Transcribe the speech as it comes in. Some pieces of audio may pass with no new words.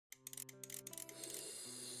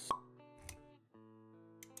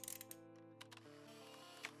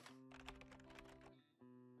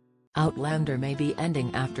Outlander may be ending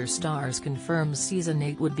after Starz confirms Season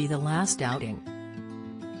 8 would be the last outing.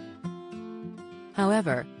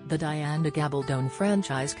 However, the Diana Gabaldon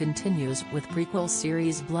franchise continues with prequel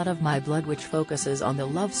series Blood of My Blood, which focuses on the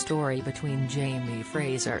love story between Jamie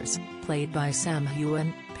Fraser's, played by Sam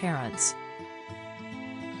Heughan, parents.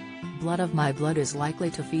 Blood of My Blood is likely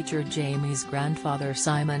to feature Jamie's grandfather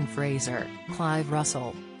Simon Fraser, Clive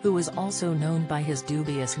Russell, who is also known by his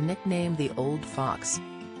dubious nickname the Old Fox.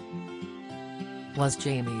 Was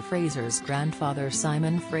Jamie Fraser's grandfather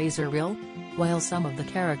Simon Fraser real? While some of the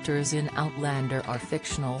characters in Outlander are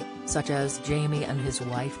fictional, such as Jamie and his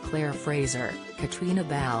wife Claire Fraser, Katrina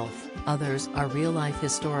Balfe, others are real-life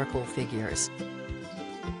historical figures.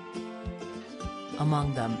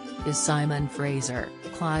 Among them is Simon Fraser,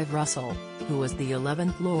 Clive Russell, who was the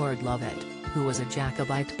 11th Lord Lovat, who was a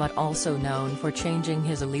Jacobite but also known for changing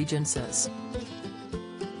his allegiances.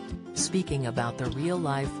 Speaking about the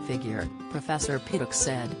real-life figure, Professor Piddock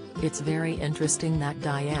said, "It's very interesting that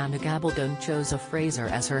Diana Gabaldon chose a Fraser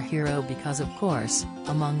as her hero because of course,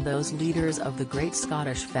 among those leaders of the great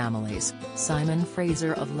Scottish families, Simon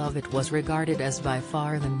Fraser of Lovat was regarded as by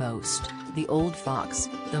far the most, the old fox,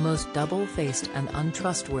 the most double-faced and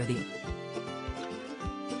untrustworthy.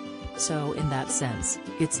 So in that sense,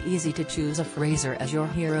 it's easy to choose a Fraser as your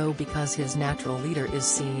hero because his natural leader is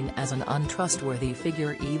seen as an untrustworthy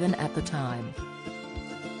figure even at the time."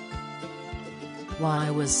 Why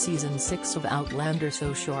was Season 6 of Outlander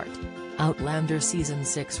so short? Outlander Season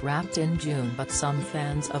 6 wrapped in June, but some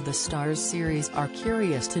fans of the Starz series are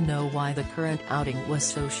curious to know why the current outing was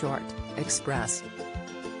so short. Express.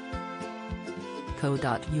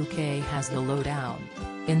 Co.uk has the lowdown.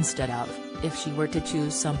 Instead of, if she were to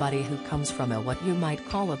choose somebody who comes from a what you might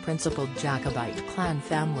call a principled Jacobite clan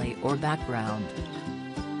family or background.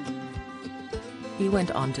 He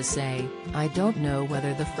went on to say, "I don't know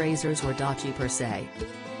whether the Frasers were dodgy per se.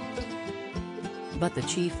 But the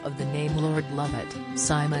chief of the name Lord Lovat,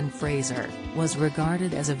 Simon Fraser, was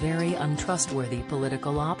regarded as a very untrustworthy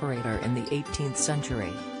political operator in the 18th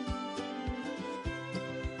century.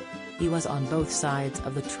 He was on both sides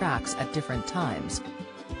of the tracks at different times.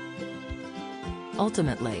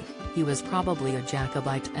 Ultimately, he was probably a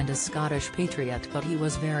Jacobite and a Scottish patriot, but he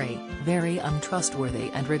was very, very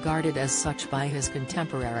untrustworthy and regarded as such by his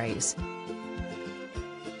contemporaries."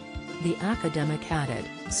 The academic added,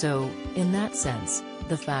 "So, in that sense,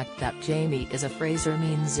 the fact that Jamie is a Fraser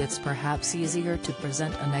means it's perhaps easier to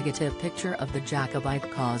present a negative picture of the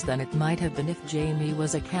Jacobite cause than it might have been if Jamie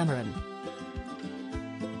was a Cameron."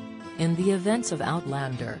 In the events of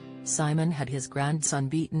Outlander, Simon had his grandson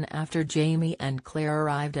beaten after Jamie and Claire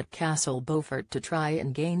arrived at Castle Beaufort to try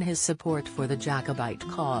and gain his support for the Jacobite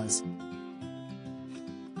cause.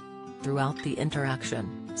 Throughout the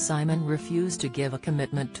interaction, Simon refused to give a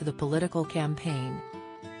commitment to the political campaign.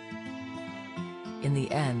 In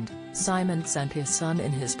the end, Simon sent his son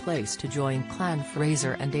in his place to join Clan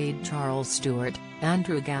Fraser and aid Charles Stewart,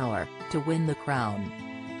 Andrew Gower, to win the crown.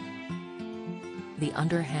 The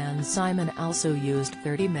underhand Simon also used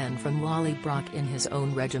 30 men from Lallybroch in his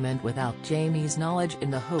own regiment without Jamie's knowledge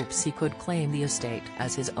in the hopes he could claim the estate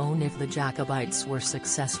as his own if the Jacobites were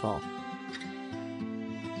successful.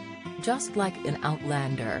 Just like in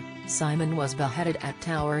Outlander, Simon was beheaded at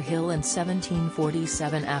Tower Hill in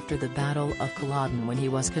 1747 after the Battle of Culloden when he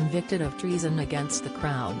was convicted of treason against the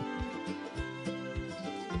crown.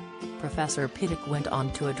 Professor Piddock went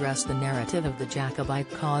on to address the narrative of the Jacobite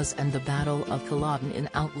cause and the Battle of Culloden in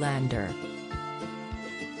Outlander.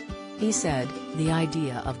 He said, "The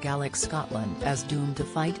idea of Gaelic Scotland as doomed to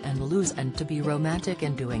fight and lose and to be romantic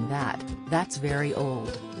in doing that, that's very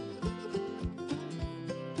old.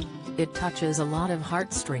 It touches a lot of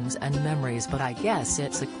heartstrings and memories, but I guess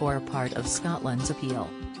it's a core part of Scotland's appeal.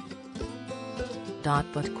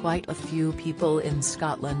 But quite a few people in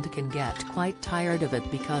Scotland can get quite tired of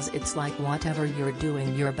it because it's like whatever you're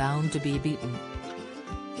doing you're bound to be beaten.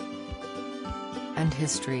 And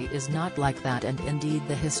history is not like that, and indeed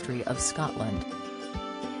the history of Scotland."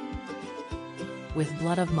 With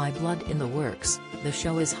Blood of My Blood in the works, the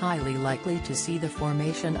show is highly likely to see the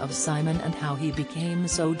formation of Simon and how he became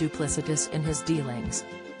so duplicitous in his dealings.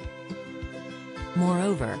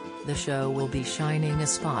 Moreover, the show will be shining a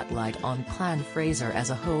spotlight on Clan Fraser as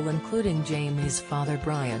a whole, including Jamie's father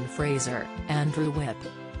Brian Fraser, Andrew Whip.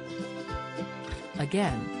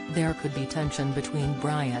 Again, there could be tension between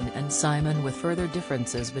Brian and Simon, with further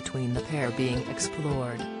differences between the pair being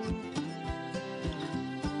explored.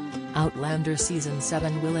 Outlander Season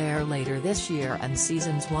 7 will air later this year and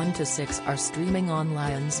Seasons 1 to 6 are streaming on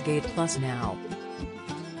Lionsgate Plus now.